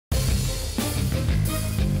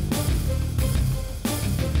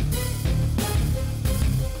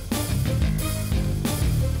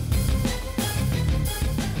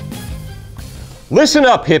Listen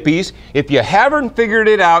up, hippies. If you haven't figured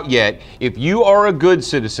it out yet, if you are a good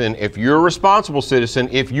citizen, if you're a responsible citizen,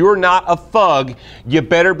 if you're not a thug, you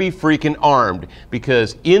better be freaking armed.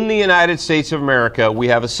 Because in the United States of America, we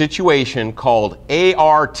have a situation called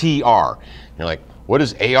ARTR. You're like, what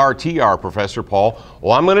is ARTR, Professor Paul?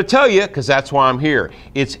 Well, I'm going to tell you because that's why I'm here.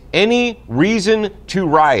 It's any reason to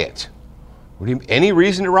riot. What do you mean, any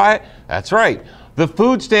reason to riot? That's right. The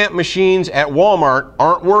food stamp machines at Walmart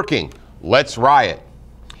aren't working. Let's riot.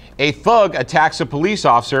 A thug attacks a police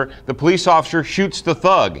officer. The police officer shoots the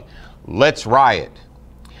thug. Let's riot.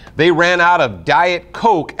 They ran out of Diet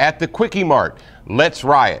Coke at the Quickie Mart. Let's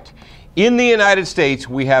riot. In the United States,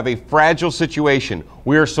 we have a fragile situation.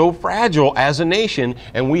 We are so fragile as a nation,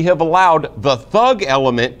 and we have allowed the thug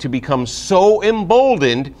element to become so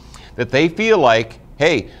emboldened that they feel like,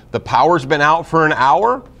 hey, the power's been out for an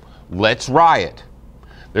hour. Let's riot.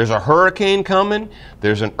 There's a hurricane coming,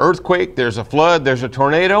 there's an earthquake, there's a flood, there's a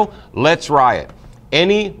tornado. Let's riot.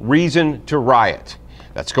 Any reason to riot.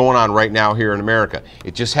 That's going on right now here in America.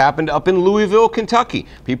 It just happened up in Louisville, Kentucky.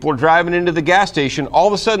 People are driving into the gas station. All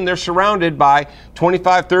of a sudden, they're surrounded by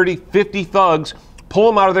 25, 30, 50 thugs, pull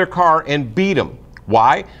them out of their car and beat them.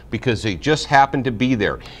 Why? Because they just happened to be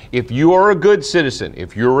there. If you are a good citizen,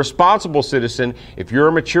 if you're a responsible citizen, if you're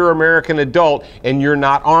a mature American adult and you're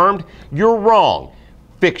not armed, you're wrong.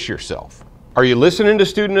 Fix yourself. Are you listening to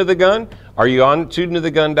Student of the Gun? Are you on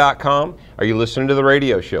studentofthegun.com? Are you listening to the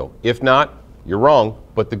radio show? If not, you're wrong.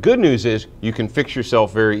 But the good news is you can fix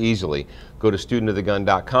yourself very easily. Go to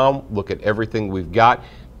studentofthegun.com, look at everything we've got,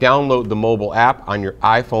 download the mobile app on your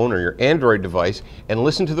iPhone or your Android device, and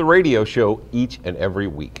listen to the radio show each and every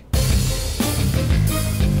week.